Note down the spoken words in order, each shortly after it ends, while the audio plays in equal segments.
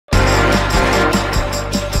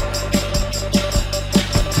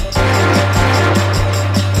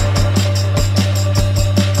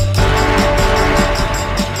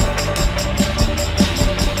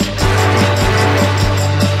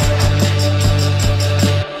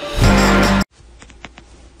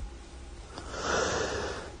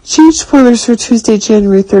Huge spoilers for Tuesday,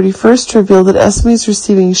 January 31st reveal that Esme is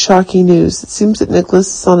receiving shocking news. It seems that Nicholas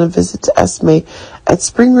is on a visit to Esme at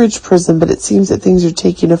Spring Ridge Prison, but it seems that things are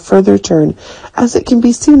taking a further turn, as it can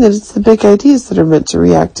be seen that it's the big ideas that are meant to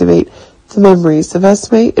reactivate the memories of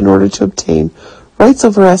Esme in order to obtain rights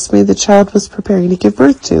over Esme the child was preparing to give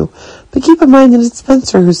birth to. But keep in mind that it's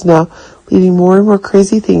Spencer who's now leading more and more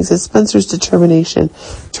crazy things, as Spencer's determination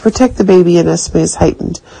to protect the baby and Esme is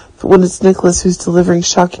heightened. But when it's Nicholas who's delivering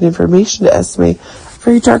shocking information to Esme, a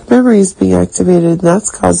very dark memory is being activated, and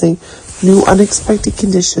that's causing new unexpected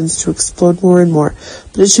conditions to explode more and more.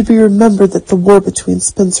 But it should be remembered that the war between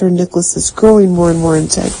Spencer and Nicholas is growing more and more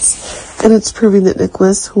intense, and it's proving that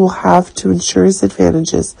Nicholas, who will have to ensure his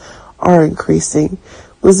advantages, are increasing.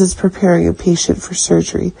 Liz is preparing a patient for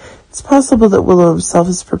surgery. It's possible that Willow himself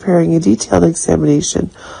is preparing a detailed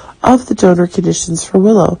examination of the donor conditions for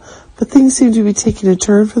Willow, but things seem to be taking a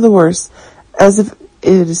turn for the worse, as if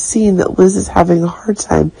it is seen that Liz is having a hard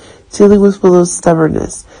time dealing with Willow's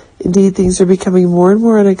stubbornness. Indeed, things are becoming more and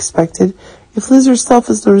more unexpected, if Liz herself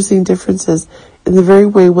is noticing differences in the very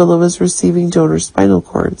way Willow is receiving donor spinal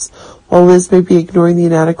cords. While Liz may be ignoring the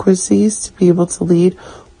inadequacies to be able to lead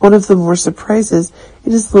one of the more surprises,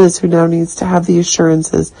 it is Liz who now needs to have the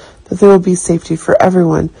assurances that there will be safety for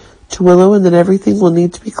everyone to Willow, and that everything will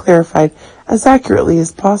need to be clarified as accurately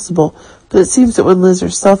as possible. But it seems that when Liz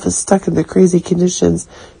herself is stuck in the crazy conditions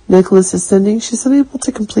Nicholas is sending, she's unable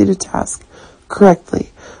to complete a task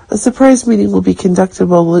correctly. A surprise meeting will be conducted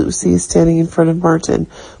while Lucy is standing in front of Martin,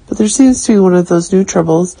 but there seems to be one of those new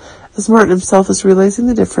troubles, as Martin himself is realizing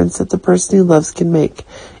the difference that the person he loves can make.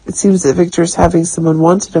 It seems that Victor is having some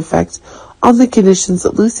unwanted effect on the conditions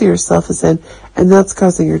that Lucy herself is in, and that's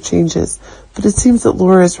causing her changes. But it seems that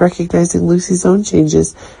Laura is recognizing Lucy's own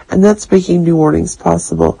changes, and that's making new warnings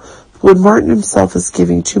possible. But when Martin himself is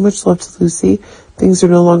giving too much love to Lucy, things are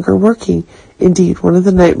no longer working. Indeed, one of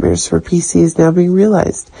the nightmares for PC is now being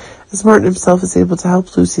realized, as Martin himself is able to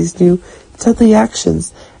help Lucy's new deadly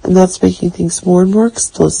actions, and that's making things more and more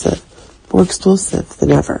explosive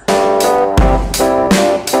than ever.